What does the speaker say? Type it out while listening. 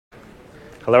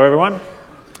Hello, everyone.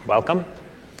 Welcome.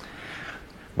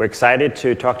 We're excited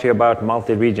to talk to you about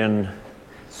multi-region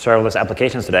serverless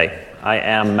applications today. I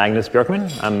am Magnus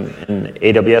Björkman. I'm an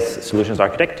AWS Solutions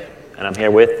Architect, and I'm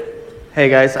here with... Hey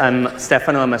guys, I'm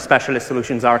Stefano. I'm a Specialist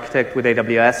Solutions Architect with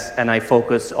AWS, and I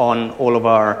focus on all of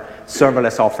our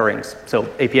serverless offerings. So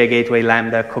API Gateway,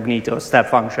 Lambda, Cognito, Step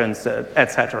Functions,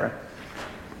 etc.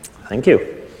 Thank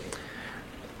you.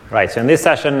 Right, so in this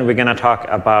session, we're going to talk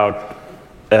about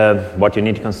what you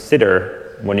need to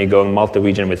consider when you go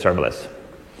multi-region with serverless.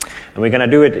 And we're going to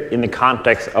do it in the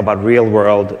context of a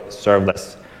real-world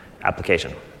serverless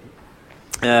application.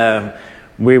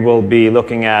 We will be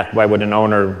looking at why would an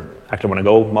owner actually want to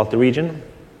go multi-region,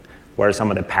 what are some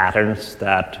of the patterns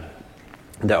that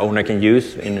the owner can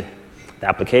use in the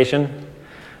application.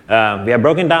 We have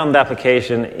broken down the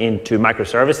application into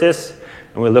microservices,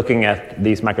 and we're looking at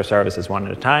these microservices one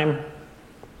at a time.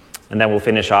 And then we'll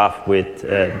finish off with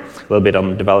a little bit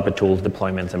on developer tools,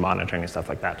 deployments, and monitoring and stuff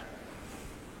like that.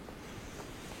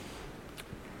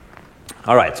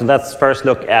 All right, so let's first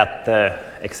look at the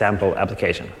example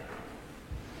application.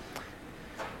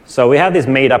 So we have this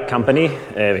made-up company,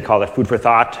 we call it Food for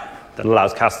Thought, that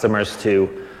allows customers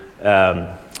to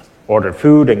order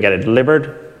food and get it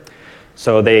delivered.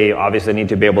 So they obviously need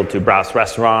to be able to browse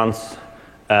restaurants,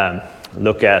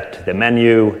 look at the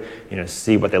menu,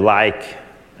 see what they like,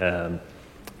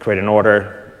 create an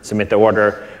order, submit the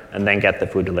order, and then get the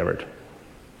food delivered.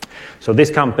 So this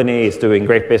company is doing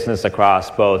great business across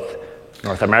both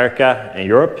North America and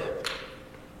Europe,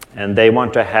 and they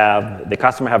want to have the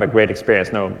customer have a great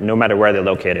experience no matter where they're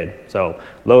located. So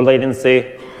low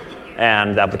latency,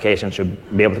 and the application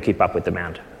should be able to keep up with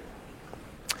demand.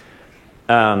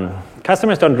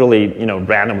 Customers don't really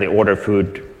randomly order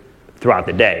food throughout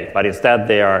the day, but instead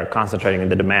they are concentrating on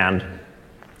the demand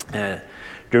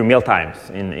during meal times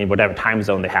in whatever time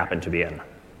zone they happen to be in.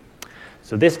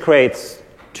 So this creates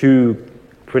two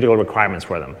critical requirements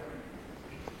for them.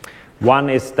 One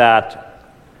is that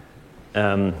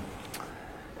they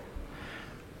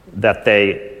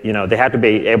have to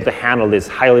be able to handle this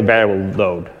highly variable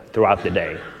load throughout the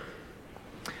day.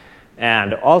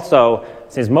 And also,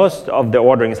 since most of the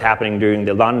ordering is happening during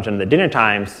the lunch and the dinner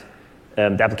times,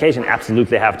 the application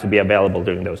absolutely have to be available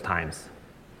during those times,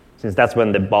 since that's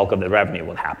when the bulk of the revenue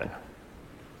will happen.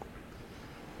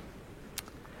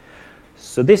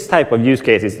 So this type of use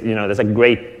case is, there's a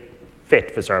great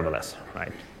fit for serverless,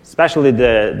 right? Especially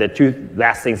the two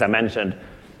last things I mentioned.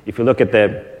 If you look at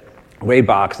the gray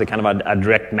box, they're kind of a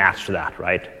direct match to that,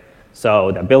 right?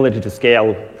 So the ability to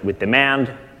scale with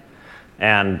demand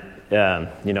and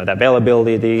the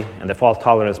availability and the fault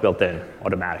tolerance built in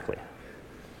automatically.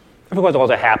 Of course,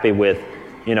 also happy with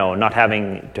not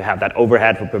having to have that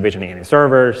overhead for provisioning any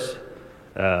servers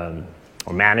or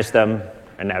manage them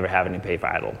and never having to pay for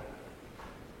idle.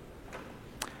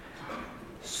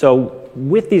 So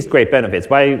with these great benefits,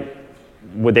 why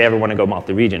would they ever want to go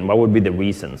multi-region? What would be the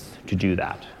reasons to do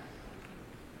that?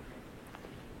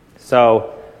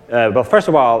 So, well, first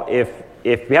of all,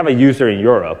 if we have a user in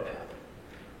Europe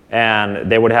and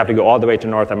they would have to go all the way to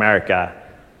North America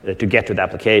to get to the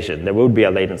application, there would be a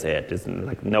latency hit. There's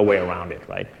no way around it,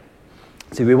 right?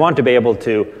 So we want to be able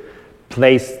to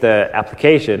place the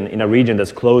application in a region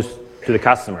that's close to the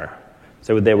customer,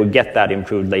 so they would get that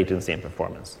improved latency and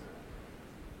performance.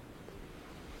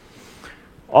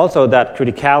 Also, that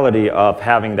criticality of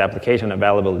having the application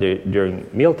available during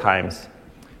meal times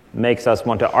makes us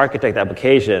want to architect the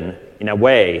application in a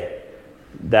way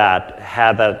that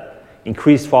had that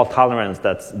increased fault tolerance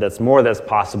that's more than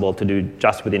possible to do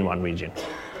just within one region.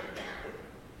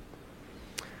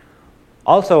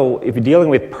 Also, if you're dealing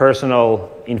with personal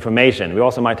information, we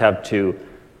also might have to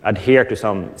adhere to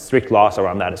some strict laws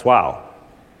around that as well.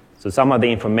 So some of the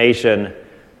information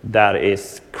that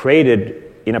is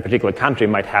created in a particular country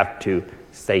might have to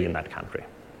stay in that country.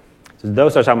 So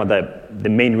those are some of the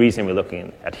main reasons we're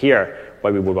looking at here, why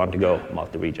we would want to go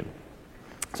multi-region.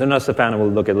 So now Stefano will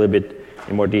look a little bit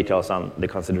in more details on the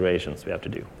considerations we have to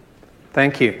do.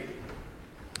 Thank you.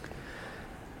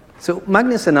 So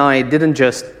Magnus and I didn't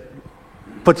just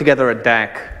put together a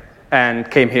deck and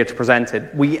came here to present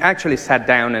it. We actually sat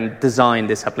down and designed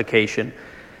this application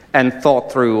and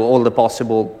thought through all the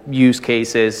possible use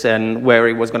cases and where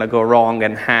it was going to go wrong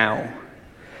and how.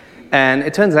 And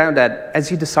it turns out that as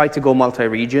you decide to go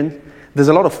multi-region, there's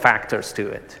a lot of factors to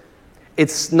it.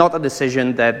 It's not a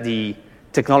decision that the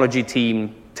technology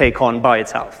team take on by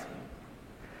itself.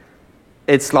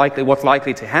 It's likely what's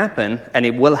likely to happen, and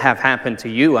it will have happened to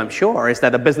you, I'm sure, is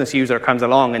that a business user comes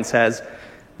along and says,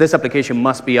 this application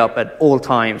must be up at all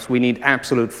times. We need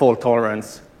absolute fault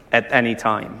tolerance at any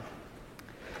time.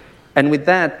 And with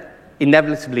that,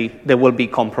 inevitably, there will be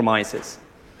compromises.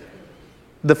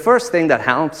 The first thing that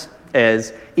helps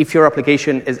is if your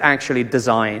application is actually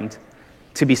designed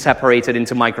to be separated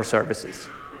into microservices.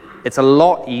 It's a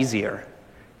lot easier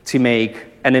to make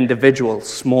an individual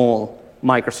small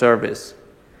microservice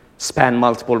span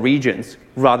multiple regions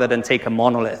rather than take a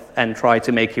monolith and try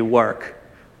to make it work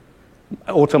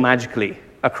automagically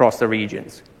across the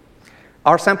regions.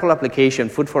 Our sample application,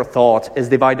 Food for Thought, is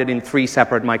divided in 3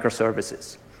 separate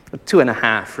microservices,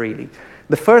 2.5 really.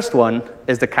 The first one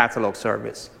is the catalog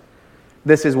service.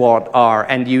 This is what our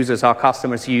end users, our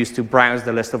customers, use to browse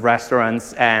the list of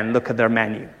restaurants and look at their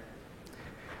menu.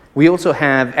 We also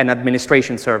have an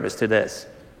administration service to this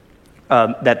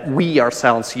that we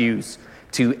ourselves use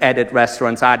to edit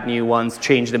restaurants, add new ones,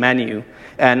 change the menu,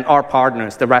 and our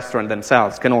partners, the restaurant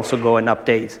themselves, can also go and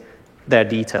update their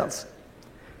details.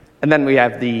 And then we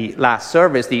have the last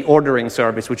service, the ordering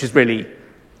service, which is really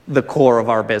the core of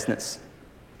our business.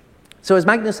 So as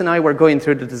Magnus and I were going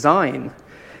through the design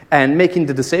and making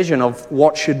the decision of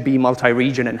what should be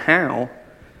multi-region and how,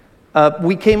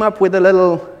 we came up with a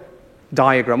little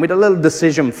diagram, with a little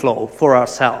decision flow for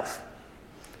ourselves.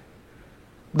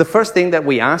 The first thing that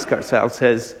we ask ourselves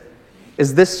is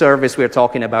this service we're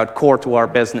talking about core to our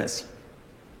business?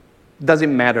 Does it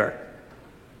matter?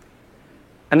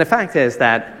 And the fact is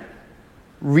that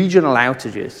regional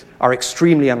outages are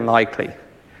extremely unlikely.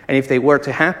 And if they were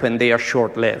to happen, they are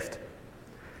short-lived.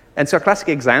 And so a classic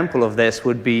example of this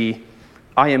would be,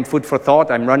 I am Food for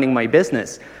Thought, I'm running my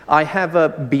business. I have a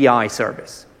BI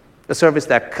service, a service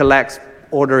that collects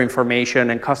order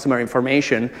information and customer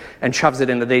information and shoves it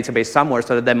in the database somewhere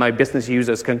so that then my business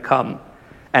users can come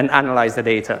and analyze the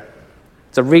data.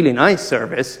 It's a really nice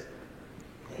service,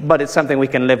 but it's something we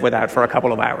can live without for a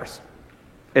couple of hours.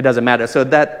 It doesn't matter. So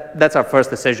that's our first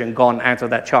decision gone out of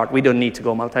that chart. We don't need to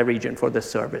go multi-region for this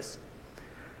service.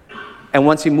 And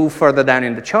once you move further down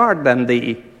in the chart, then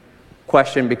the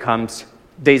question becomes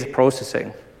data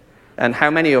processing. And how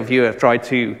many of you have tried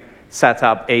to set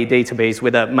up a database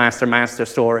with a master-master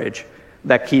storage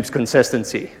that keeps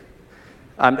consistency?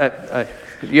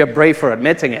 You're brave for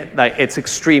admitting it. Like, it's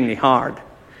extremely hard.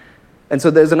 And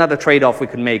so there's another trade-off we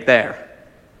can make there.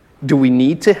 Do we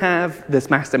need to have this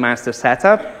master-master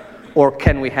setup, or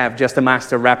can we have just a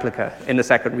master replica in the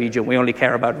second region? We only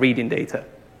care about reading data.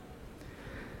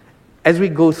 As we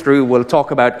go through, we'll talk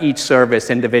about each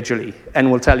service individually, and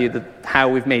we'll tell you how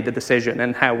we've made the decision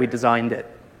and how we designed it.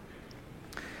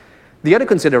 The other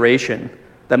consideration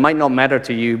that might not matter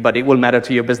to you, but it will matter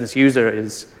to your business user,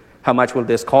 is how much will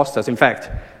this cost us? In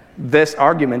fact, this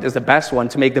argument is the best one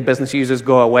to make the business users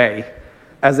go away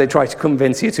as they try to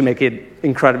convince you to make it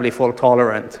incredibly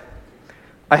fault-tolerant.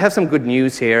 I have some good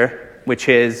news here, which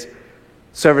is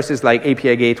services like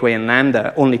API Gateway and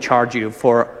Lambda only charge you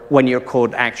for when your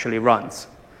code actually runs.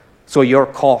 So your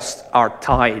costs are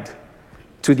tied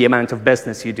to the amount of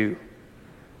business you do.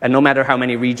 And no matter how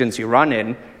many regions you run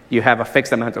in, you have a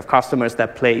fixed amount of customers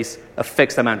that place a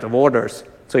fixed amount of orders.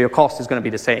 So your cost is going to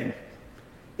be the same,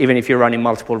 even if you're running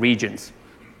multiple regions.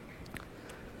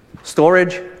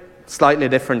 Storage, slightly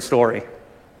different story.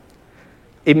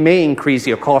 It may increase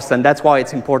your cost, and that's why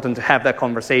it's important to have that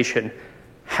conversation.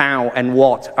 How and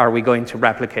what are we going to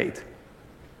replicate?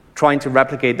 Trying to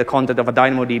replicate the content of a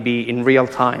DynamoDB in real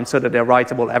time so that they're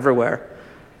writable everywhere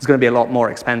is going to be a lot more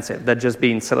expensive than just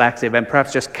being selective and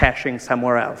perhaps just caching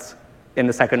somewhere else in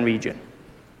the second region.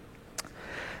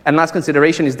 And last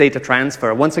consideration is data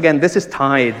transfer. Once again, this is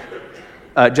tied,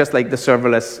 just like the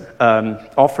serverless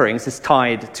offerings, is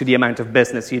tied to the amount of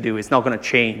business you do. It's not going to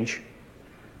change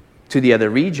to the other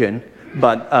region.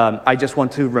 But I just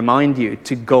want to remind you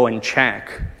to go and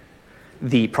check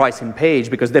the pricing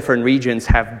page, because different regions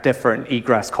have different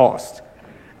egress costs.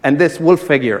 And this will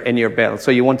figure in your bill, so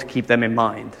you want to keep them in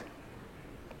mind.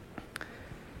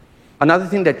 Another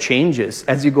thing that changes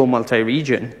as you go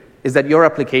multi-region is that your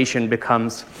application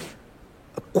becomes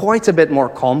quite a bit more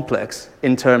complex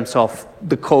in terms of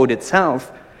the code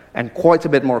itself, and quite a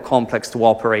bit more complex to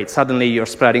operate. Suddenly you're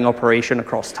spreading operation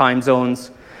across time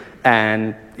zones,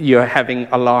 and you're having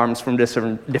alarms from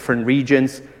different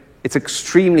regions. It's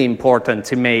extremely important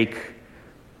to make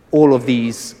all of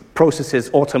these processes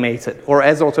automated, or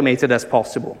as automated as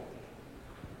possible.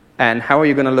 And how are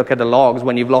you going to look at the logs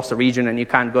when you've lost a region and you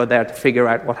can't go there to figure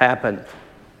out what happened?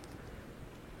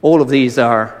 All of these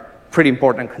are pretty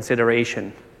important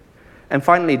consideration. And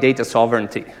finally, data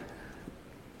sovereignty.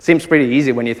 Seems pretty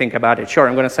easy when you think about it. Sure,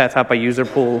 I'm going to set up a user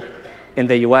pool in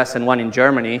the US and one in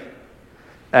Germany,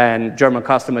 and German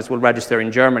customers will register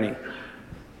in Germany.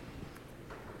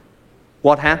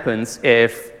 What happens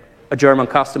if a German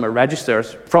customer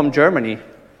registers from Germany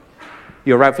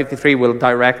Your Route 53 will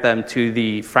direct them to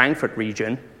the Frankfurt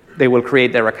region. They will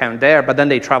create their account there, but then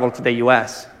they travel to the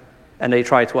US and they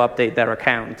try to update their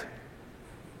account.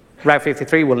 Route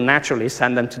 53 will naturally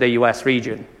send them to the US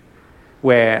region,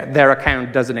 where their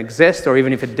account doesn't exist, or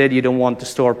even if it did, you don't want to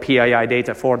store PII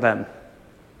data for them.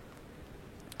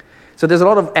 So there's a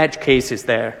lot of edge cases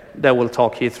there that we'll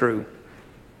talk you through.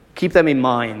 Keep them in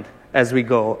mind as we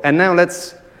go. And now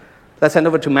let's hand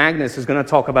over to Magnus, who's going to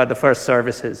talk about the first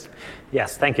services.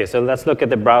 Yes, thank you. So let's look at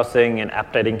the browsing and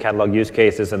updating catalog use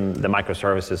cases and the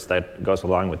microservices that goes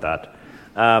along with that.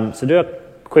 So do a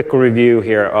quick review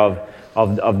here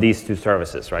of these two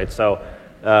services, right? So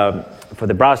for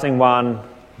the browsing one,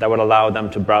 that would allow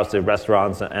them to browse the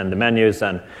restaurants and the menus,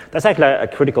 and that's actually a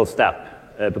critical step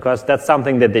because that's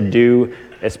something that they do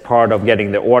as part of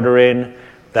getting the order in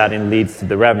that leads to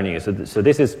the revenue. So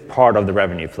this is part of the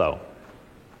revenue flow.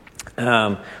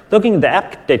 Looking at the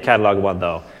update catalog one,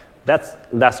 though, that's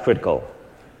less critical.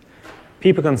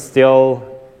 People can still,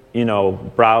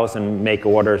 browse and make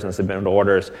orders and submit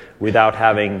orders without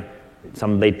having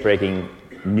some late-breaking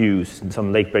news and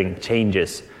some late-breaking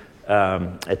changes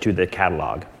to the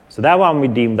catalog. So that one we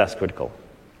deem less critical.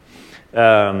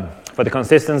 For the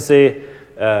consistency,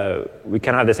 we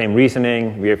can have the same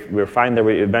reasoning. We're fine that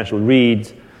we eventually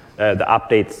reads. The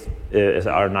updates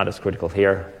are not as critical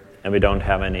here, and we don't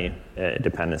have any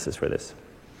dependencies for this.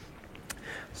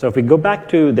 So if we go back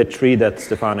to the tree that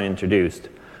Stefano introduced,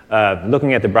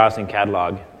 looking at the browsing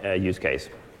catalog use case.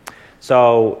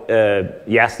 So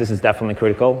yes, this is definitely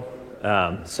critical.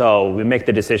 So we make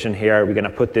the decision here, we're going to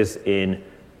put this in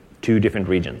 2 different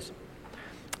regions.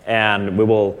 And we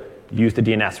will use the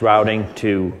DNS routing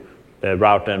to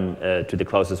route them to the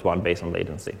closest one based on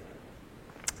latency.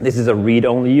 This is a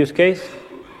read-only use case.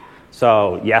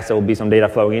 So yes, there will be some data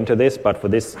flowing into this, but for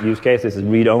this use case, this is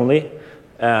read-only.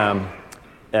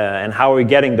 And how are we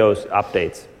getting those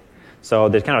updates? So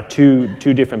there's kind of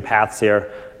two different paths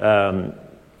here.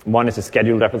 One is a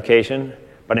scheduled replication,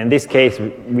 but in this case,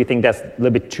 we think that's a little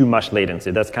bit too much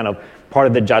latency. That's kind of part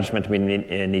of the judgment we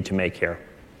need to make here.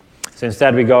 So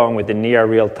instead, we're going with the near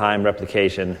real-time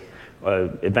replication,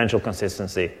 eventual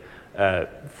consistency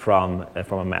from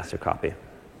a master copy.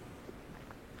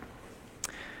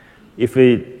 If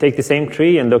we take the same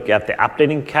tree and look at the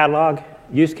updating catalog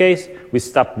use case, we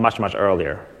stop much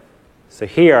earlier. So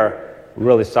here, we're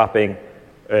really stopping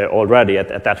already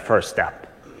at that first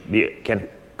step. We can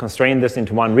constrain this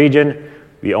into one region.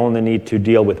 We only need to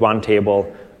deal with one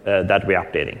table that we're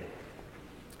updating.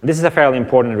 This is a fairly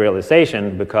important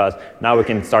realization because now we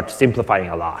can start simplifying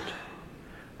a lot.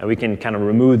 And we can kind of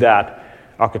remove that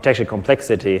architecture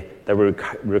complexity that we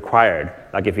required.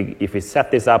 Like if we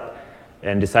set this up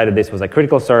and decided this was a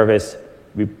critical service,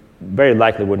 we very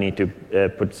likely would need to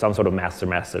put some sort of master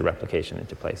replication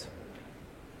into place.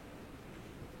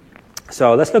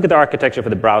 So let's look at the architecture for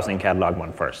the browsing catalog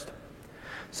one first.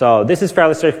 So this is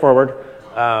fairly straightforward.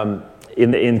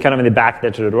 In the back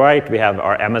there to the right, we have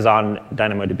our Amazon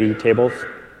DynamoDB tables.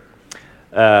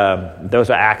 Those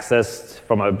are accessed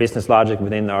from our business logic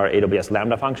within our AWS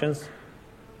Lambda functions.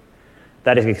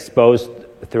 That is exposed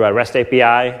through our REST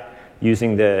API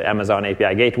using the Amazon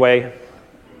API Gateway.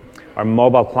 Our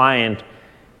mobile client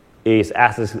is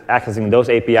accessing those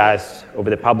APIs over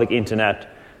the public internet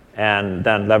and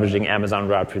then leveraging Amazon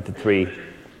Route 53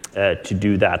 to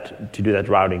do that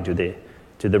routing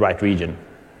to the right region.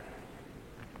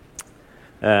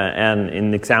 And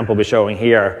in the example we're showing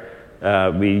here,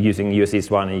 we're using US East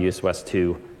 1 and US West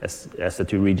 2 as the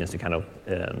 2 regions to kind of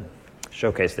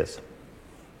showcase this.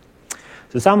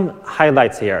 So some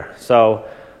highlights here. So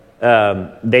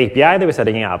the API that we're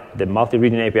setting up, the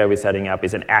multi-region API we're setting up,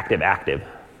 is an active-active.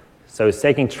 So it's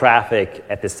taking traffic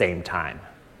at the same time.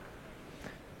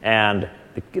 And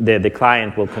the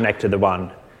client will connect to the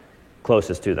one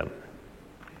closest to them.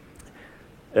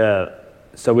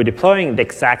 So we're deploying the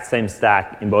exact same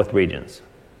stack in both regions.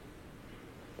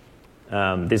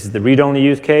 This is the read-only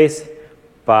use case,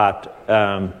 but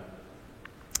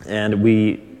and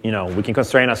we can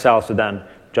constrain ourselves to then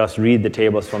just read the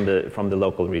tables from the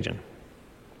local region.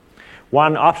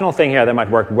 One optional thing here that might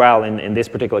work well in this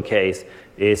particular case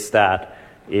is that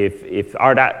if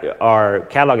our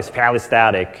catalog is fairly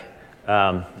static,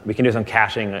 we can do some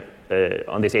caching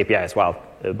on this API as well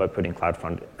by putting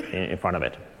CloudFront in front of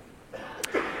it.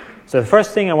 So the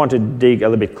first thing I want to dig a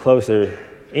little bit closer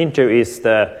into is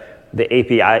the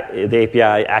API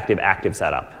active-active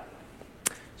setup.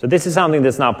 So this is something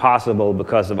that's now possible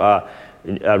because of a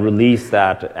release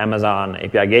that Amazon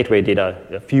API Gateway did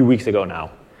a few weeks ago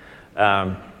now,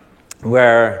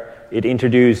 where it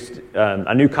introduced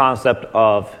a new concept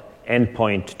of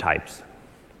endpoint types.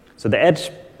 So the edge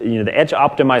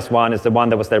optimized one is the one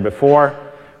that was there before,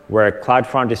 where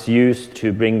CloudFront is used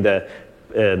to bring the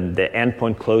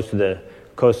endpoint close to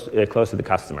the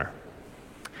customer.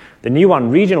 The new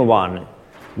one, regional one,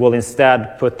 will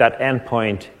instead put that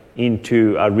endpoint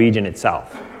into a region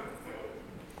itself.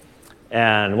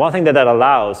 And one thing that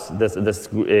allows, that's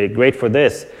great for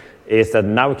this, is that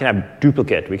now we can have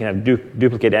duplicate. We can have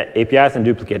duplicate APIs and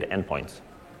duplicate endpoints.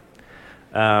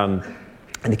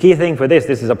 And the key thing for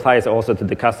this applies also to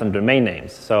the custom domain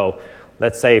names. So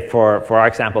let's say for our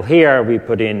example here, we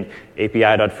put in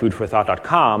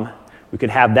api.foodforthought.com. We could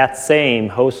have that same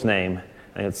host name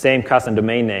and the same custom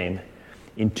domain name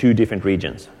in 2 different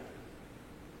regions.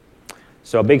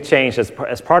 So a big change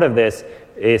as part of this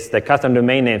is that custom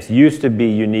domain names used to be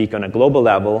unique on a global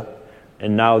level,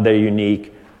 and now they're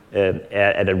unique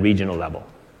at a regional level.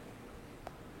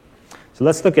 So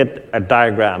let's look at a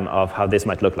diagram of how this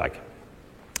might look like.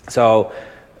 So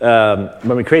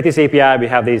when we create this API, we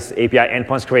have these API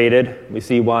endpoints created. We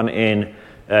see one in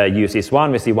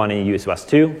USES1, we see one in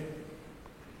USES2.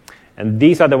 And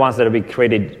these are the ones that will be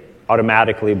created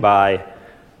automatically by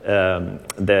the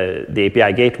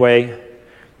API gateway.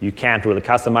 You can't really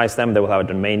customize them. They will have a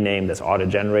domain name that's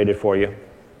auto-generated for you.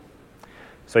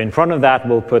 So in front of that,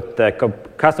 we'll put the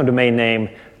custom domain name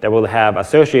that we'll have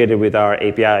associated with our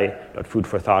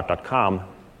api.foodforthought.com.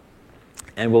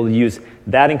 And we'll use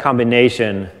that in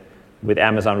combination with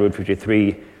Amazon Route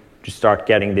 53 to start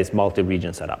getting this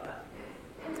multi-region set up.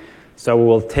 So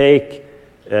we'll take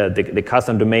the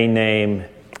custom domain name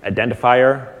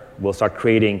identifier. We'll start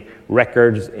creating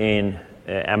records in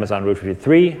Amazon Route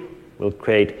 53. We'll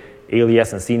create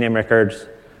alias and CNAME records,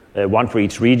 one for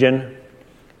each region.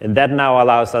 And that now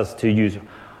allows us to use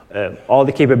all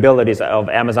the capabilities of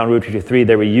Amazon Route 53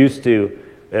 that we used to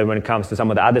when it comes to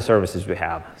some of the other services we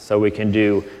have. So we can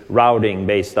do routing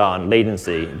based on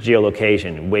latency,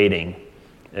 geolocation, waiting,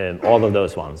 all of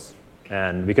those ones.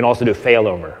 And we can also do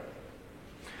failover.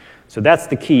 So that's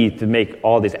the key to make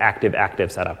all this active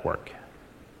setup work.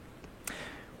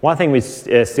 One thing we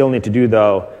still need to do,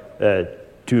 though,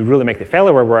 to really make the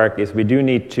failover work is we do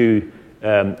need to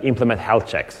implement health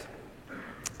checks.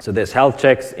 So there's health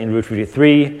checks in Route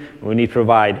 53. We need to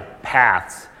provide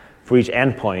paths for each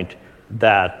endpoint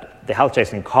that the health checks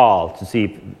can call to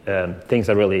see if things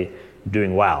are really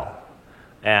doing well.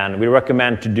 And we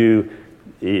recommend to do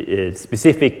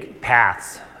specific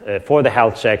paths for the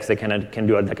health checks that can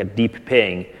do like a deep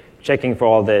ping, checking for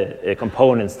all the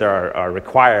components that are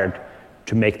required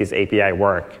to make this API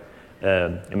work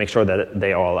and make sure that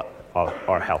they all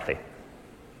are healthy.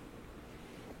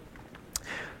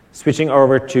 Switching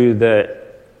over to the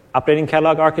updating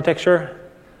catalog architecture,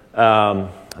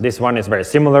 this one is very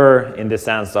similar in the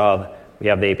sense of we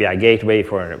have the API gateway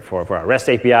for our REST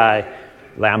API,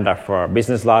 Lambda for our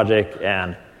business logic,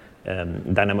 and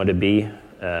DynamoDB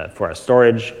for our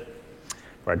storage,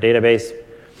 for our database.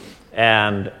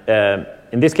 And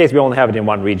in this case, we only have it in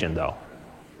one region, though.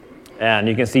 And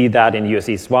you can see that in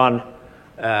USES1.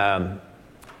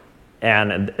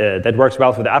 And that works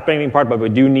well for the updating part, but we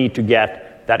do need to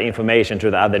get that information to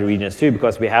the other regions too,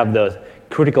 because we have the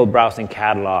critical browsing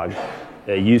catalog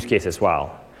use case as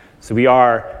well. So we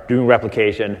are doing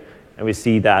replication, and we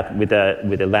see that with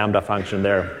the Lambda function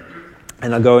there.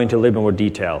 And I'll go into a little bit more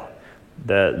detail.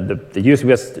 The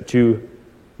USES2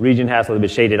 region has a little bit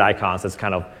shaded icons. That's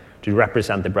kind of to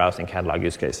represent the browsing catalog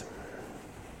use case.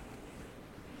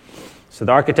 So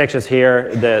the architectures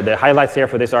here, the highlights here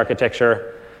for this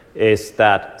architecture is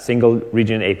that single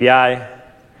region API.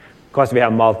 Because we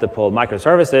have multiple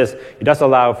microservices, it does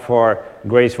allow for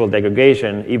graceful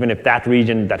degradation. Even if that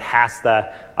region that has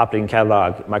the updating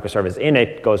catalog microservice in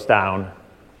it goes down,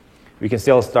 we can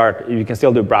still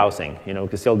do browsing. We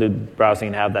can still do browsing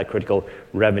and have that critical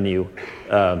revenue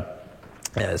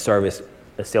service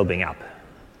still being up.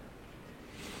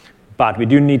 But we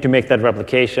do need to make that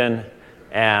replication,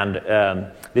 and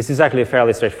this is actually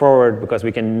fairly straightforward because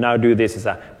we can now do this as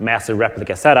a master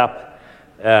replica setup.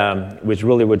 Which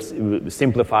really would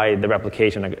simplify the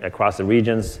replication across the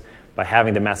regions. By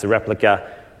having the master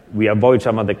replica, we avoid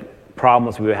some of the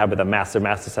problems we have with a master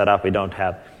setup. We don't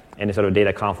have any sort of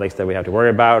data conflicts that we have to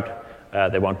worry about.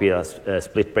 There won't be a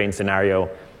split brain scenario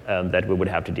that we would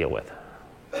have to deal with.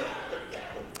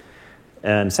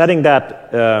 And setting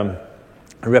up that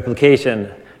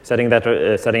replication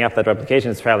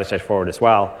is fairly straightforward as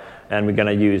well. And we're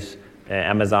going to use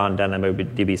Amazon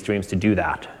DynamoDB Streams to do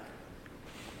that.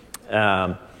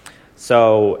 The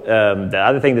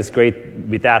other thing that's great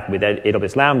with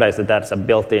AWS Lambda is that that's a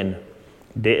built-in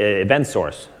event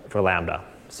source for Lambda.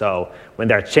 So when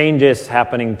there are changes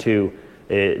happening to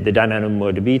the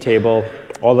DynamoDB table,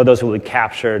 All of those will be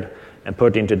captured and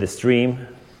put into the stream.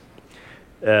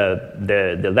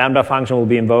 The Lambda function will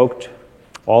be invoked.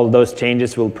 All of those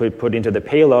changes will be put into the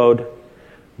payload.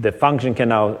 The function can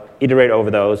now iterate over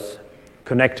those,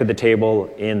 connect to the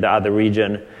table in the other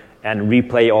region, and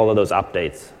replay all of those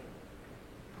updates.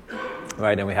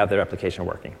 Right, and we have the replication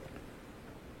working.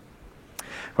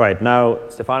 All right, now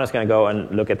Stefano is going to go and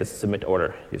look at the submit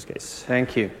order use case.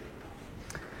 Thank you.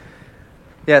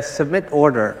 Yes, submit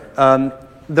order.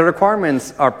 The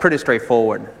requirements are pretty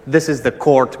straightforward. This is the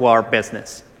core to our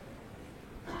business.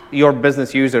 Your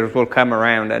business users will come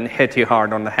around and hit you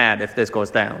hard on the head if this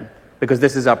goes down, because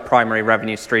this is our primary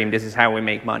revenue stream. This is how we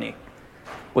make money.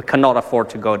 We cannot afford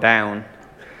to go down,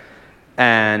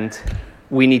 and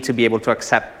we need to be able to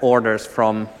accept orders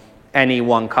from any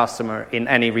one customer in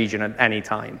any region at any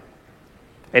time.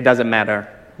 It doesn't matter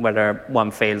whether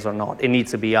one fails or not. It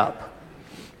needs to be up.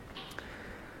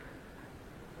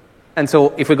 And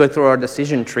so if we go through our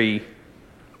decision tree,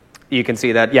 you can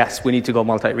see that, yes, we need to go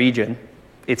multi-region.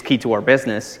 It's key to our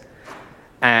business.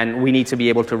 And we need to be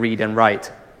able to read and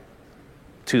write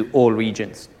to all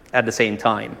regions at the same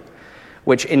time,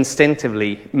 which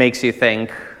instinctively makes you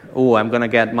think, oh, I'm going to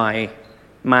get my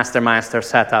master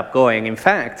setup going. In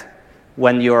fact,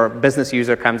 when your business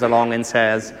user comes along and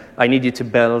says, I need you to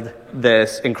build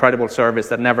this incredible service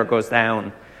that never goes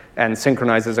down and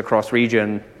synchronizes across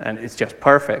region, and it's just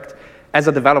perfect. As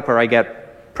a developer, I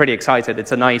get pretty excited.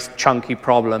 It's a nice, chunky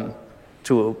problem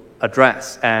to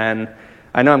address. And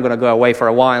I know I'm going to go away for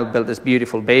a while, build this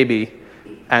beautiful baby,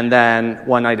 and then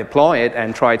when I deploy it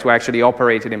and try to actually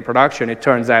operate it in production, it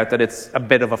turns out that it's a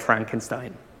bit of a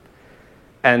Frankenstein.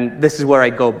 And this is where I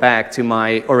go back to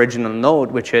my original note,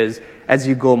 which is, as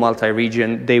you go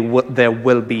multi-region, there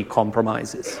will be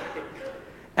compromises.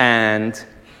 And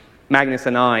Magnus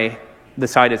and I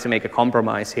decided to make a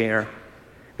compromise here,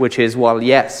 which is, well,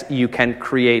 yes, you can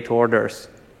create orders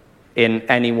in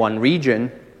any one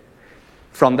region.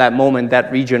 From that moment,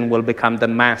 that region will become the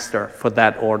master for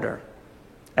that order.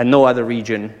 And no other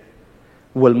region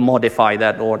will modify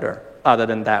that order other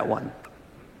than that one.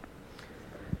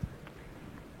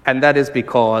 And that is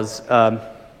because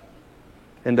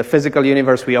in the physical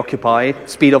universe we occupy,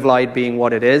 speed of light being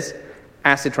what it is,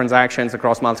 ACID transactions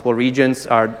across multiple regions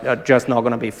are just not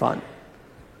going to be fun.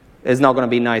 It's not going to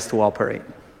be nice to operate.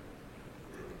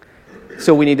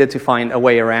 So we needed to find a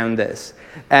way around this.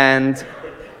 And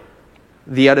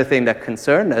the other thing that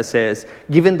concerned us is,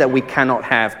 given that we cannot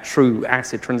have true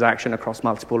ACID transaction across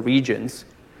multiple regions,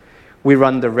 we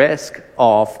run the risk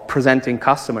of presenting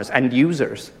customers and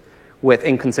users with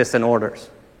inconsistent orders.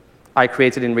 I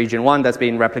created in region 1 that's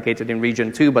being replicated in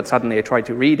region 2, but suddenly I try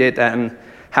to read it and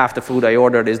half the food I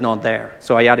ordered is not there.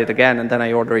 So I add it again and then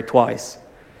I order it twice.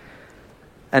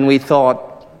 And we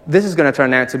thought, this is going to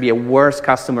turn out to be a worse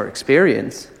customer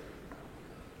experience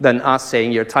than us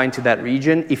saying you're tied to that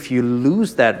region. If you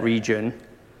lose that region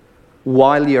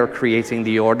while you're creating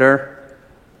the order,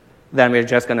 then we're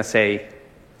just going to say,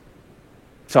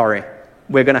 sorry,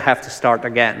 we're going to have to start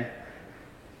again.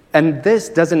 And this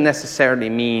doesn't necessarily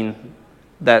mean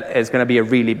that it's going to be a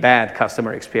really bad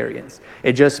customer experience.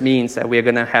 It just means that we're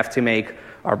going to have to make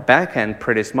our backend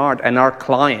pretty smart and our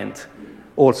client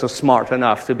also smart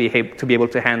enough to be able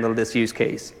to handle this use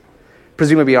case.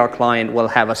 Presumably our client will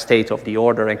have a state of the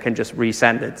order and can just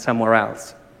resend it somewhere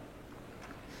else.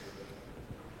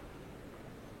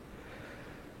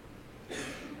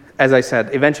 As I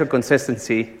said, eventual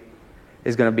consistency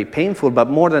is going to be painful, but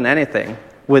more than anything,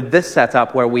 with this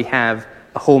setup where we have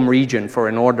a home region for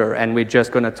an order and we're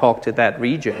just going to talk to that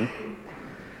region,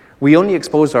 we only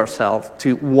expose ourselves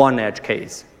to one edge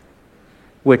case,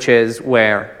 which is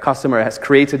where customer has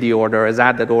created the order, has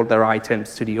added all their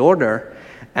items to the order,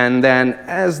 and then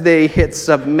as they hit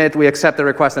submit, we accept the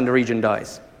request and the region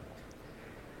dies.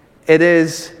 It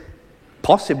is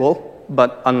possible,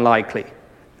 but unlikely.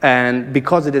 And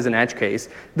because it is an edge case,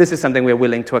 this is something we're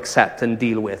willing to accept and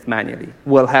deal with manually.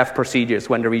 We'll have procedures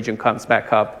when the region comes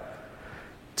back up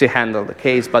to handle the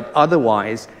case, but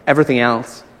otherwise, everything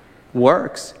else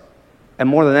works. And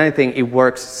more than anything, it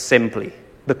works simply.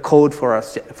 The code for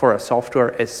our software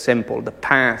is simple. The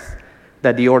path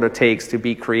that the order takes to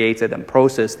be created and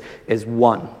processed is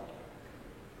one.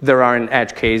 There aren't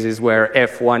edge cases where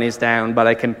if one is down, but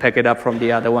I can pick it up from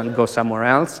the other one, go somewhere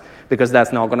else, because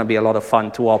that's not going to be a lot of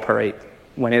fun to operate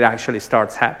when it actually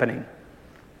starts happening.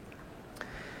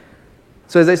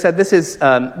 So as I said, this is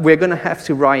we're going to have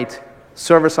to write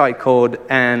server-side code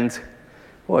and,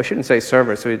 well, I shouldn't say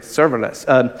server, so it's serverless.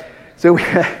 So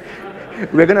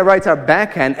we're going to write our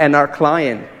backend and our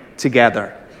client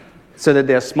together. so that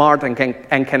they're smart and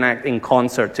can act in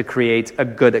concert to create a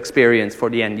good experience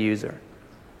for the end user.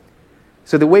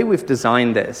 So the way we've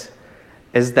designed this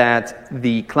is that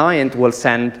the client will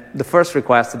send the first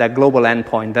request to that global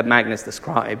endpoint that Magnus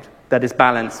described that is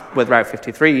balanced with Route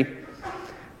 53.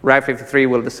 Route 53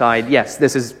 will decide, yes,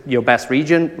 this is your best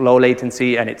region, low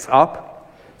latency, and it's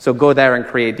up. So go there and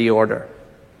create the order.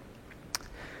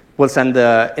 We'll send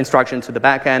the instruction to the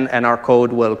backend, and our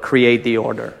code will create the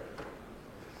order.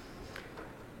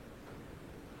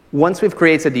 Once we've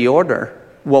created the order,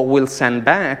 what we'll send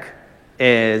back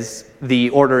is the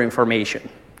order information.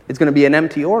 It's going to be an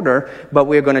empty order, but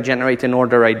we're going to generate an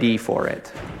order ID for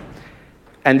it.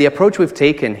 And the approach we've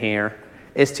taken here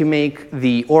is to make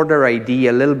the order ID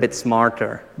a little bit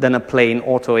smarter than a plain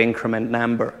auto-increment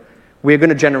number. We're going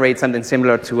to generate something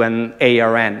similar to an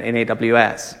ARN in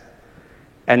AWS.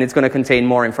 And it's going to contain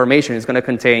more information. It's going to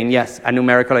contain, yes, a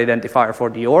numerical identifier for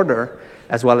the order,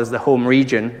 as well as the home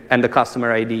region and the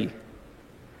customer ID.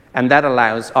 And that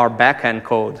allows our backend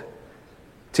code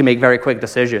to make very quick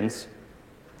decisions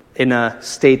in a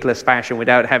stateless fashion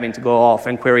without having to go off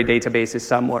and query databases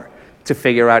somewhere to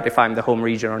figure out if I'm the home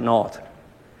region or not.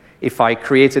 If I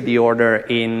created the order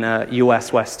in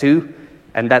US West 2,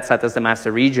 and that's set as the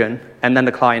master region, and then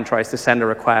the client tries to send a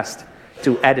request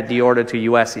to edit the order to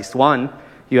US East 1,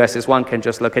 US East 1 can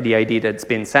just look at the ID that's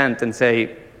been sent and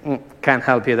say, can't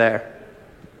help you there.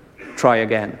 Try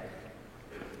again.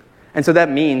 And so that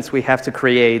means we have to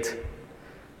create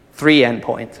 3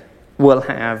 endpoints. We'll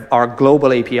have our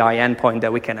global API endpoint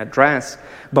that we can address,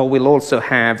 but we'll also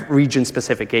have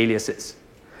region-specific aliases.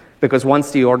 Because once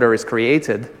the order is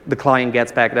created, the client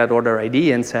gets back that order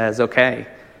ID and says, okay,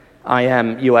 I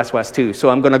am US West 2, so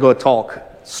I'm going to go talk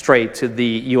straight to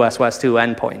the US West 2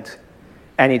 endpoint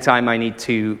anytime I need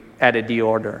to edit the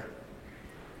order.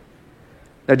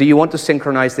 Now, do you want to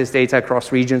synchronize this data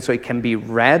across regions so it can be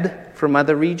read from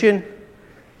other regions?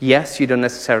 Yes, you don't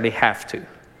necessarily have to.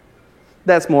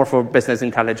 That's more for business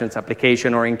intelligence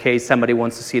application or in case somebody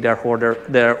wants to see their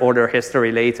order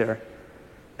history later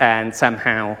and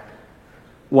somehow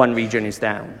one region is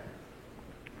down.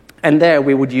 And there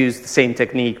we would use the same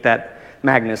technique that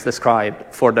Magnus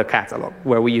described for the catalog,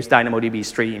 where we use DynamoDB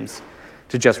streams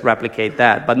to just replicate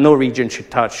that. But no region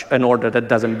should touch an order that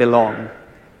doesn't belong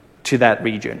to that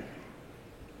region.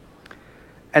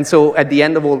 And so at the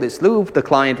end of all this loop, the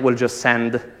client will just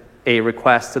send a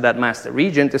request to that master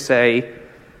region to say,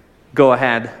 go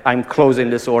ahead, I'm closing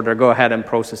this order, go ahead and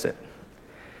process it.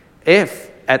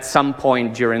 If at some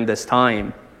point during this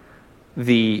time,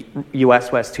 the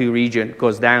US West 2 region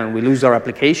goes down, we lose our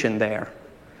application there,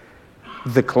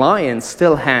 the client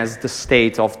still has the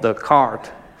state of the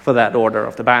cart for that order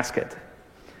of the basket.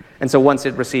 And so once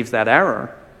it receives that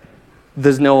error,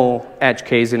 there's no edge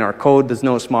case in our code, there's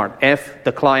no smart if.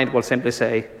 The client will simply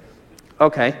say,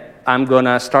 okay, I'm going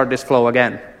to start this flow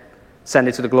again. Send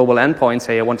it to the global endpoint,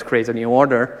 say I want to create a new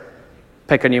order,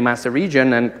 pick a new master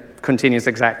region, and continues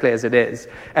exactly as it is.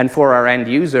 And for our end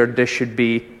user, this should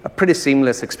be a pretty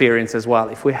seamless experience as well,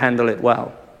 if we handle it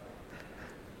well.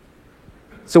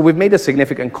 So we've made a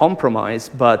significant compromise,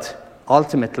 but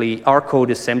ultimately, our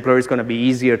code is simpler, it's going to be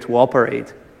easier to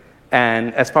operate.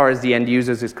 And as far as the end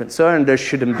users is concerned, there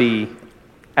shouldn't be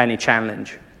any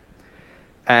challenge.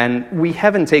 And we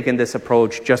haven't taken this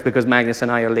approach just because Magnus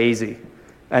and I are lazy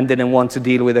and didn't want to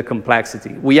deal with the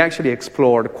complexity. We actually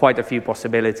explored quite a few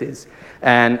possibilities.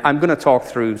 And I'm going to talk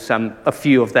through a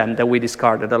few of them that we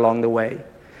discarded along the way.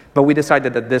 But we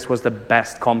decided that this was the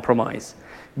best compromise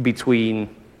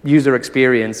between user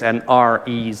experience and our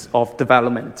ease of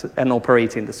development and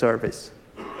operating the service.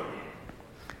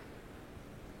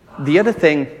 The other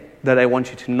thing that I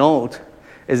want you to note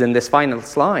is in this final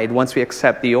slide, once we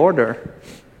accept the order,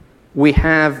 we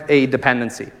have a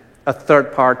dependency, a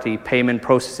third-party payment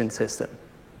processing system.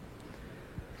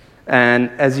 And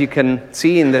as you can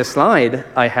see in this slide,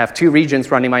 I have 2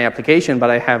 regions running my application, but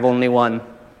I have only one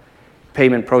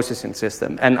payment processing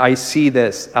system. And I see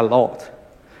this a lot.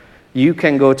 You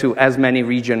can go to as many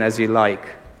regions as you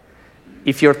like.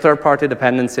 If your third-party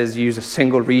dependencies use a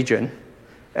single region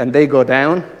and they go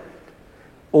down,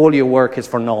 all your work is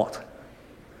for naught.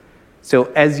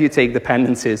 So as you take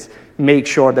dependencies, make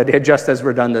sure that they're just as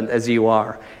redundant as you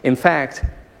are. In fact,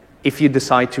 if you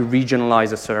decide to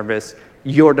regionalize a service,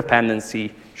 your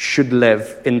dependency should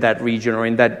live in that region or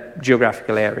in that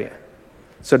geographical area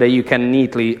so that you can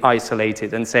neatly isolate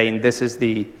it and say, this is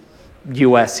the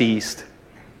US East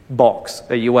box,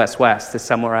 the US West is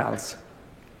somewhere else.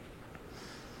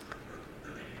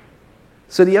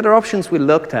 So the other options we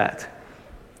looked at,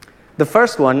 the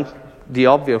first one, the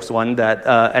obvious one that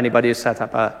anybody who set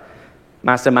up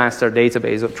master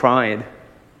database, or tried,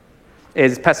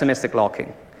 is pessimistic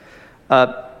locking.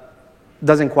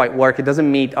 Doesn't quite work. It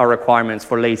doesn't meet our requirements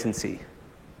for latency.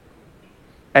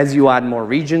 As you add more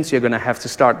regions, you're going to have to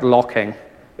start locking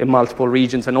in multiple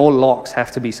regions, and all locks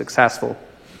have to be successful.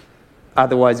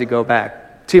 Otherwise, you go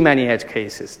back. Too many edge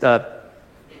cases.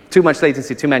 Too much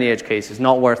latency, too many edge cases,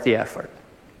 not worth the effort.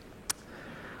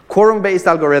 Quorum-based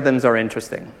algorithms are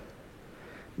interesting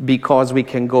because we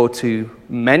can go to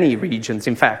many regions.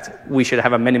 In fact, we should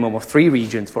have a minimum of 3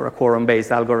 regions for a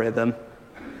quorum-based algorithm.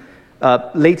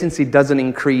 Latency doesn't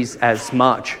increase as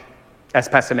much as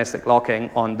pessimistic locking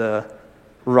on the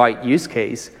right use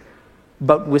case,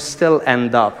 but we still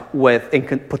end up with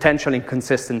potential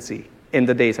inconsistency in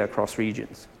the data across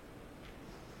regions.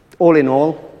 All in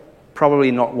all,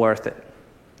 probably not worth it.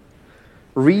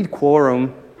 Read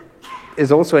quorum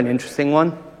is also an interesting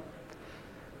one.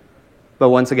 But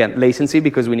once again, latency,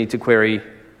 because we need to query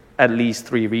at least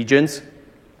 3 regions,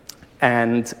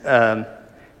 and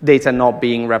data not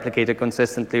being replicated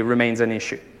consistently remains an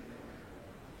issue.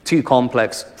 Too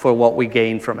complex for what we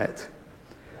gain from it.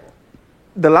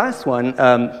 The last one,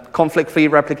 conflict-free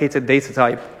replicated data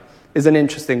type, is an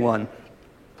interesting one.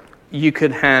 You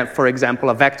could have, for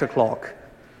example, a vector clock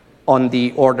on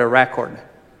the order record,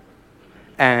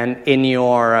 and in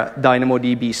your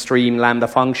DynamoDB stream Lambda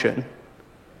function,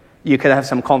 you could have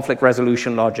some conflict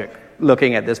resolution logic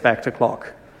looking at this vector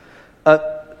clock.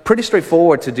 Pretty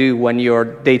straightforward to do when your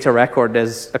data record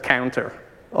is a counter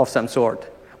of some sort.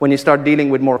 When you start dealing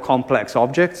with more complex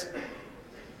objects,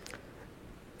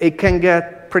 it can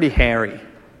get pretty hairy.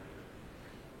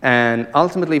 And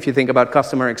ultimately, if you think about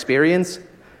customer experience,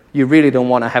 you really don't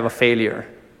want to have a failure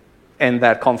in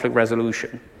that conflict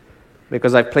resolution.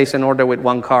 Because I've placed an order with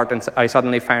 1 cart and I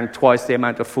suddenly found twice the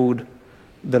amount of food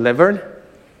delivered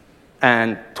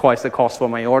and twice the cost for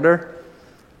my order,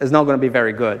 it's not going to be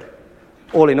very good.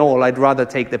 All in all, I'd rather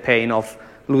take the pain of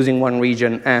losing one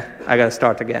region, I got to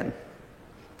start again.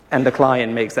 And the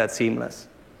client makes that seamless.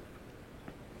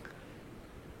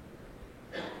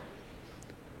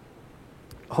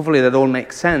 Hopefully that all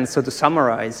makes sense. So to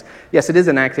summarize, yes, it is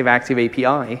an active-active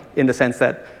API in the sense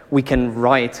that we can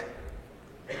write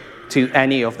to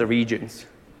any of the regions.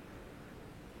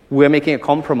 We're making a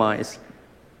compromise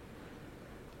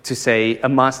to say a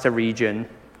master region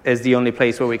is the only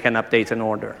place where we can update an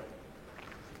order.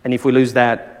 And if we lose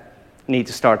that, need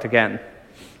to start again.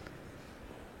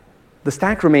 The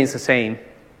stack remains the same.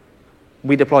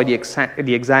 We deploy the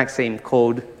exact same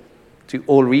code to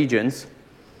all regions.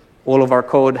 All of our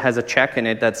code has a check in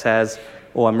it that says,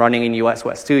 oh, I'm running in US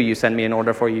West 2. You send me an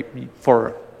order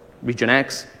for region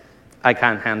X. I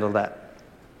can't handle that.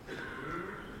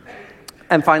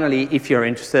 And finally, if you're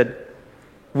interested,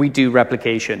 we do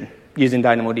replication using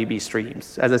DynamoDB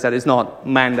streams. As I said, it's not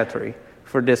mandatory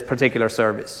for this particular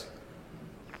service.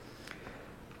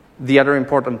 The other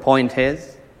important point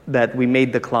is that we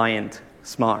made the client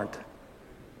smart.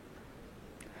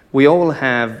 We all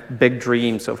have big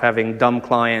dreams of having dumb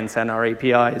clients and our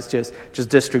APIs just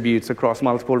distributes across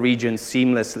multiple regions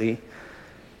seamlessly.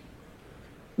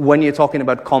 When you're talking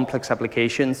about complex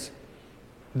applications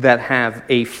that have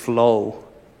a flow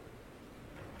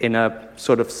in a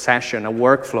sort of session, a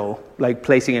workflow, like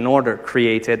placing an order,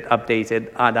 create it, update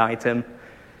it, add item,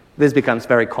 this becomes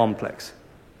very complex.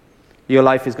 Your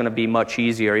life is going to be much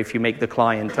easier if you make the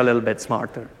client a little bit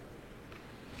smarter.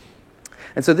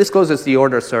 And so this closes the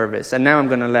order service. And now I'm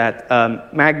going to let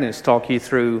Magnus talk you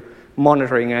through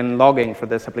monitoring and logging for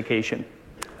this application.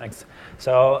 Thanks.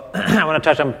 So I want to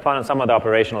touch upon some of the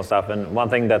operational stuff. And one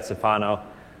thing that Stefano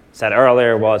said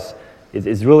earlier was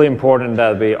it's really important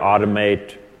that we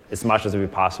automate as much as we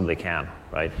possibly can,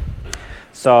 right?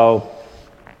 So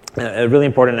a really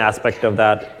important aspect of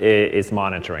that is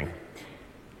monitoring.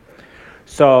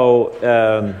 So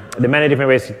there are many different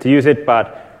ways to use it,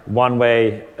 but one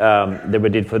way that we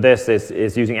did for this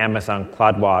is using Amazon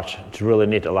CloudWatch to really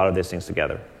knit a lot of these things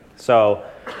together. So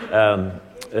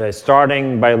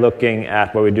starting by looking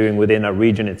at what we're doing within a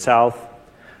region itself,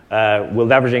 we're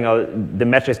leveraging the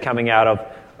metrics coming out of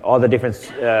all the different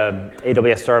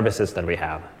AWS services that we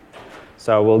have.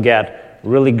 So we'll get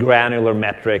really granular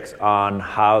metrics on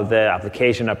how the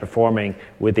application are performing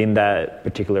within that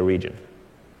particular region.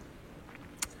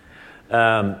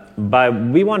 But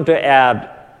we want to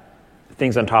add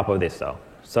things on top of this, though.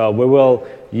 So we will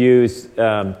use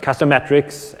custom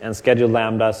metrics and scheduled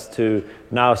lambdas to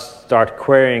now start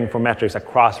querying for metrics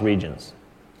across regions.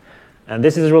 And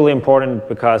this is really important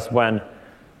because when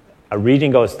a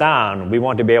region goes down, we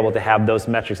want to be able to have those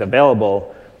metrics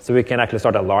available so we can actually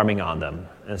start alarming on them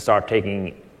and start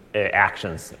taking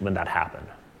actions when that happens.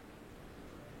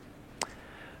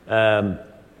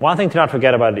 One thing to not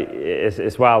forget about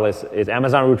as well is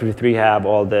Amazon Route 53 have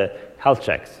all the health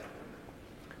checks.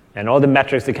 And all the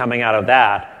metrics that are coming out of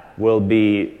that will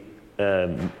be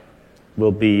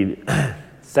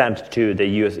sent to the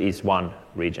US East 1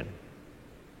 region.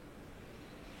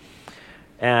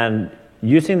 And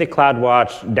using the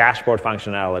CloudWatch dashboard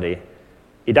functionality,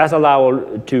 it does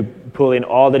allow to pull in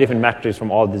all the different metrics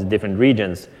from all these different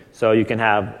regions. So you can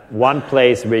have one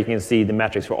place where you can see the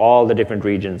metrics for all the different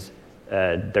regions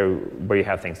where you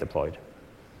have things deployed.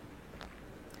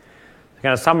 To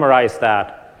kind of summarize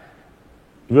that,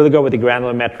 really go with the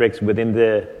granular metrics within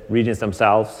the regions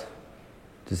themselves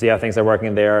to see how things are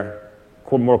working there,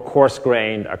 more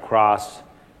coarse-grained across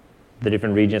the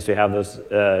different regions so you have those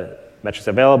metrics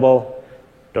available.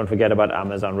 Don't forget about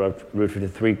Amazon Route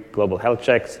 53 global health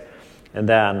checks, and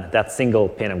then that single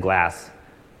pane of glass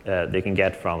they can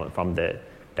get from the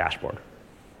dashboard.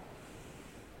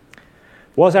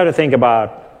 We also have to think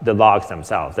about the logs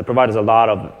themselves. They provide us a lot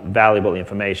of valuable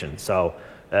information. So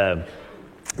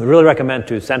we really recommend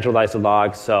to centralize the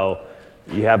logs so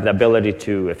you have the ability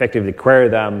to effectively query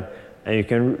them, and you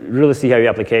can really see how your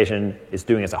application is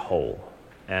doing as a whole.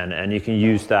 And you can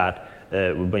use that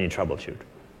when you troubleshoot.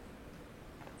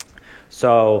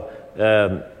 So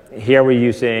here we're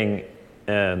using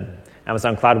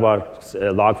Amazon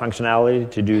CloudWatch log functionality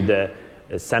to do the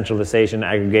centralization,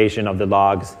 aggregation of the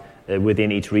logs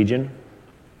within each region.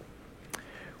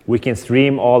 We can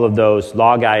stream all of those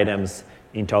log items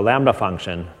into a Lambda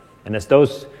function. And as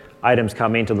those items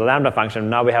come into the Lambda function,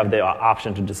 now we have the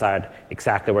option to decide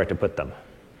exactly where to put them.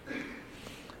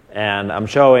 And I'm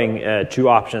showing two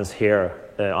options here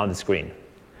on the screen.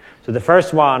 So the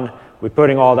first one, we're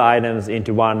putting all the items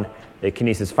into one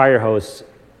Kinesis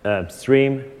Firehose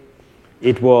stream.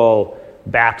 It will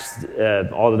batch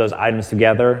all of those items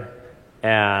together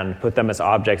and put them as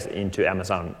objects into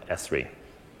Amazon S3.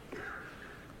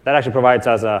 That actually provides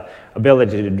us an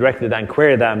ability to directly then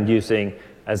query them using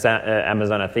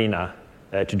Amazon Athena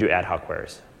to do ad hoc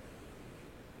queries.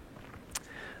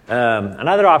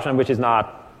 Another option, which is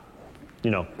not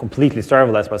completely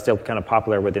serverless, but still kind of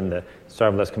popular within the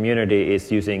serverless community,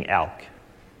 is using Elk.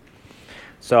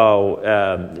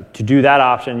 So to do that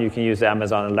option, you can use the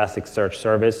Amazon Elasticsearch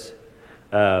service.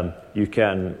 You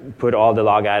can put all the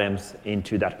log items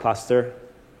into that cluster.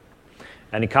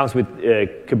 And it comes with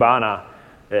Kibana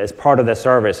as part of the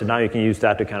service. So now you can use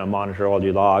that to kind of monitor all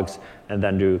your logs and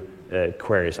then do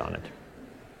queries on it.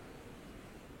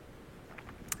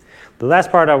 The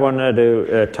last part I wanted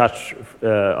to touch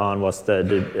on was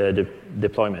the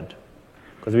deployment.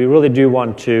 Because we really do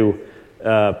want to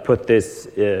put this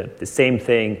the same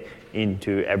thing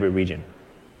into every region.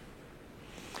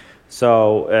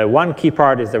 So one key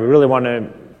part is that we really want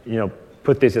to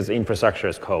put this as infrastructure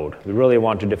as code. We really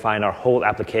want to define our whole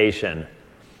application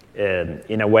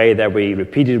in a way that we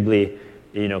repeatedly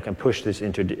can push this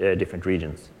into different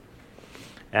regions.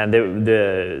 And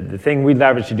the thing we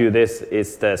leverage to do this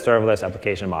is the serverless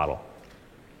application model.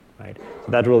 Right?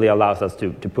 So that really allows us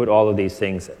to put all of these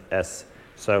things as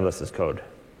serverless as code.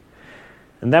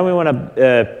 And then we want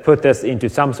to put this into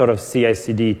some sort of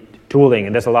CI/CD tooling,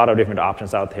 and there's a lot of different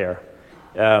options out here.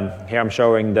 Here I'm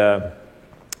showing the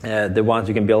ones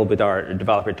you can build with our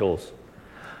developer tools.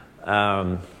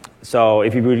 So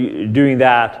if you're doing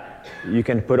that, you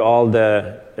can put all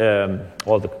the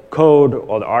code,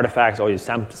 all the artifacts, all your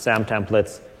SAM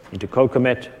templates into code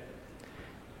commit.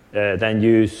 Then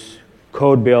use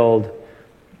code build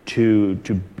to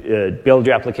build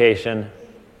your application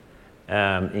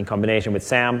in combination with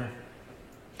SAM.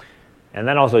 And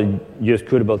then also use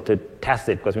Qt to test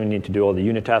it, because we need to do all the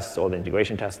unit tests, all the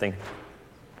integration testing.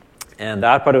 And the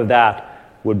output of that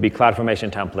would be CloudFormation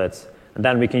templates. And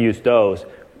then we can use those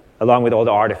along with all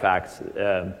the artifacts,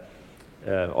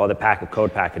 all the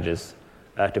code packages,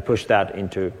 to push that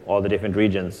into all the different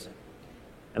regions.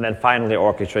 And then finally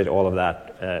orchestrate all of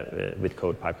that with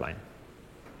code pipeline.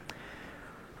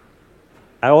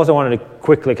 I also wanted to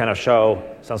quickly kind of show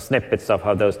some snippets of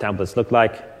how those templates look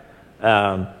like.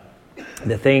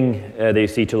 The thing that you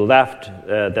see to the left,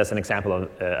 that's an example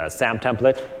of a SAM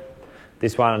template.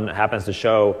 This one happens to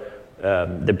show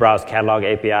the Browse Catalog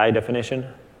API definition.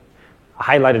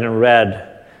 Highlighted in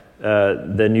red,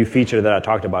 the new feature that I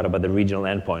talked about the regional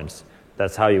endpoints.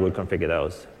 That's how you would configure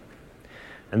those.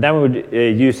 And then we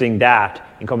would, using that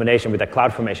in combination with a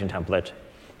CloudFormation template,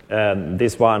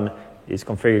 this one is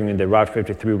configuring the Route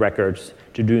 53 records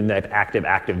to do that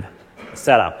active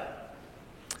setup.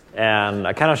 And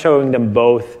I'm kind of showing them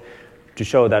both to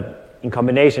show that in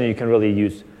combination you can really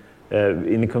use,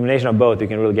 in the combination of both, you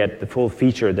can really get the full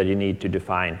feature that you need to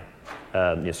define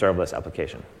your serverless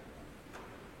application.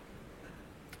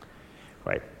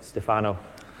 Right, Stefano.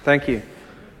 Thank you.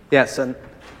 Yes, and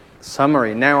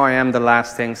summary. Now I am the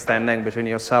last thing standing between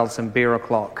yourselves and beer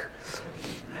o'clock.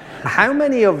 How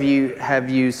many of you have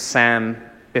used SAM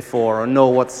before or know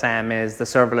what SAM is, the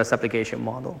serverless application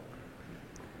model?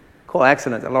 Cool,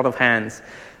 excellent, a lot of hands.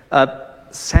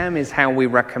 SAM is how we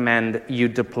recommend you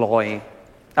deploy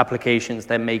applications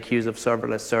that make use of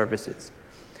serverless services.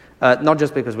 Not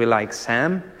just because we like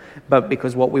SAM, but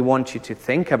because what we want you to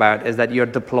think about is that you're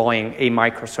deploying a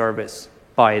microservice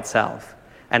by itself.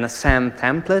 And a SAM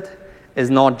template is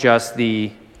not just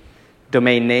the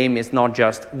domain name, it's not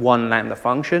just one Lambda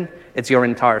function, it's your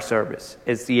entire service.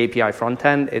 It's the API front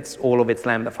end, it's all of its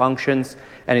Lambda functions,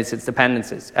 and it's its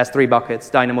dependencies. S3 buckets,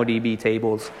 DynamoDB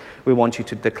tables. We want you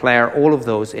to declare all of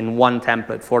those in one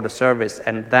template for the service,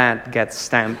 and that gets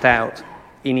stamped out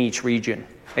in each region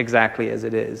exactly as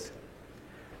it is.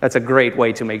 That's a great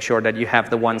way to make sure that you have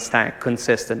the one stack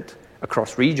consistent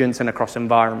across regions and across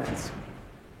environments.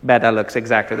 Beta looks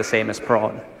exactly the same as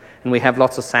prod. And we have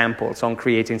lots of samples on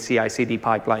creating CI/CD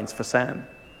pipelines for SAM.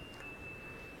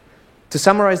 To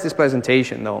summarize this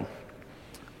presentation, though,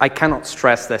 I cannot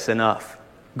stress this enough.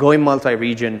 Going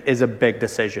multi-region is a big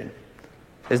decision.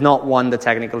 It's not one the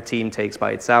technical team takes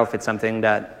by itself. It's something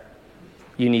that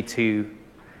you need to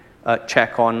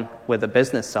check on with the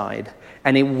business side.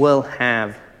 And it will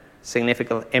have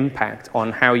significant impact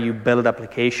on how you build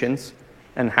applications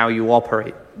and how you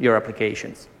operate your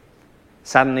applications.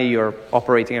 Suddenly, you're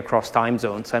operating across time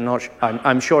zones.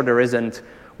 I'm sure there isn't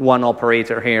one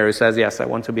operator here who says, yes, I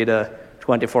want to be the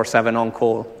 24/7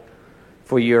 on-call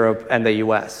for Europe and the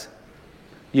US.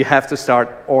 You have to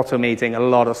start automating a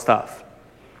lot of stuff.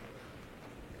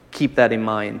 Keep that in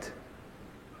mind.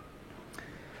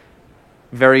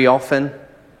 Very often,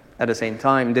 at the same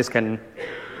time, this can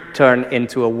turn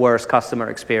into a worse customer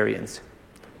experience.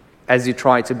 As you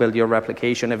try to build your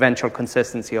replication, eventual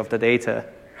consistency of the data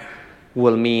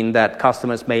will mean that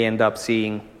customers may end up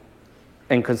seeing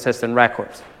inconsistent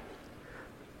records.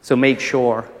 So make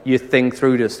sure you think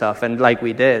through this stuff, and like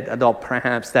we did, adopt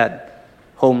perhaps that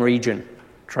home region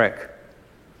trick.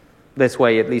 This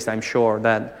way, at least I'm sure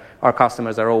that our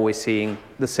customers are always seeing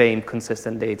the same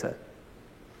consistent data.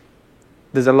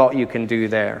 There's a lot you can do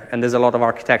there, and there's a lot of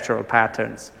architectural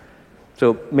patterns.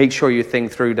 So make sure you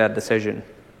think through that decision.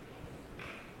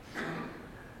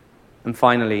 And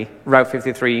finally, Route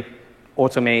 53,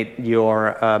 automate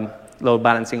your load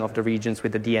balancing of the regions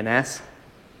with the DNS.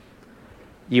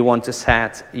 You want to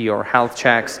set your health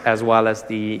checks as well as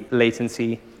the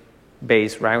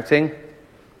latency-based routing.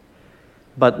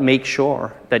 But make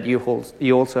sure that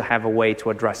you also have a way to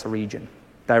address a region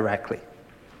directly.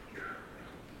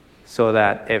 So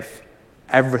that if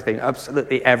everything,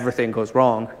 absolutely everything goes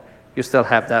wrong, you still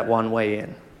have that one way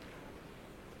in.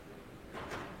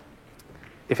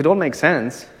 If it all makes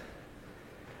sense,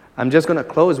 I'm just going to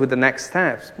close with the next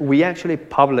steps. We actually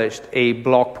published a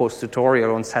blog post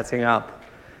tutorial on setting up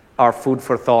our Food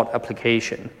for Thought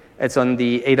application. It's on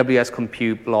the AWS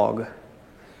Compute blog.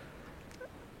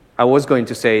 I was going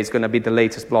to say it's going to be the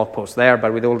latest blog post there,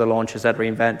 but with all the launches at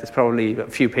reInvent, it's probably a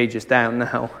few pages down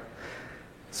now.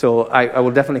 So I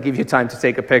will definitely give you time to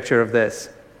take a picture of this.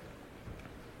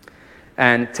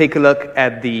 And take a look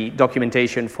at the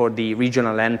documentation for the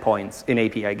regional endpoints in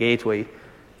API Gateway,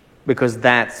 because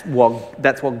that's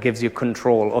what gives you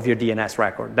control of your DNS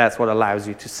record. That's what allows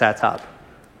you to set up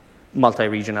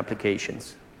multi-region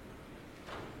applications.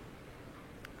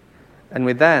 And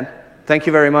with that, thank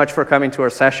you very much for coming to our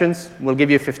sessions. We'll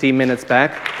give you 15 minutes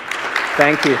back.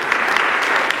 Thank you.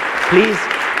 Please.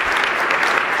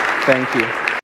 Thank you.